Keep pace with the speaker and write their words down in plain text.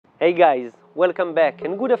Hey guys, welcome back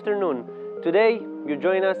and good afternoon. Today you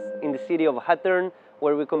join us in the city of Hawthorne,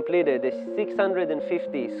 where we completed a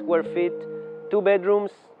 650 square feet, 2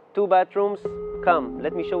 bedrooms, 2 bathrooms. Come,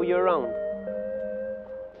 let me show you around.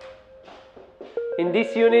 In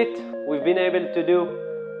this unit we've been able to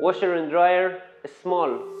do washer and dryer, a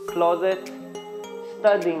small closet,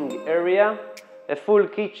 studying area, a full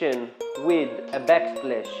kitchen with a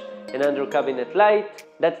backsplash and under cabinet light.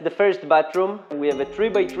 That's the first bathroom. We have a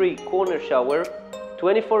 3x3 corner shower,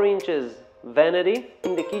 24 inches vanity.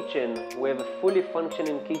 In the kitchen we have a fully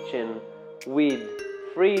functioning kitchen with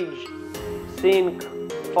fridge, sink,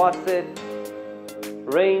 faucet,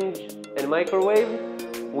 range and microwave.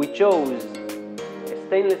 We chose a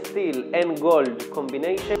stainless steel and gold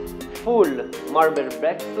combination, full marble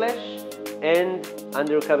backsplash and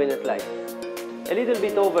under cabinet lights. A little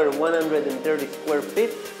bit over 130 square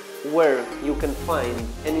feet, where you can find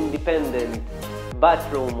an independent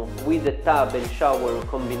bathroom with a tub and shower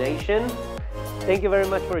combination. Thank you very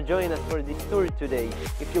much for joining us for this tour today.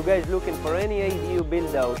 If you guys looking for any ADU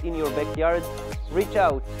build out in your backyard, reach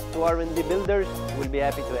out to RnD Builders. We'll be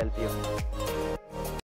happy to help you.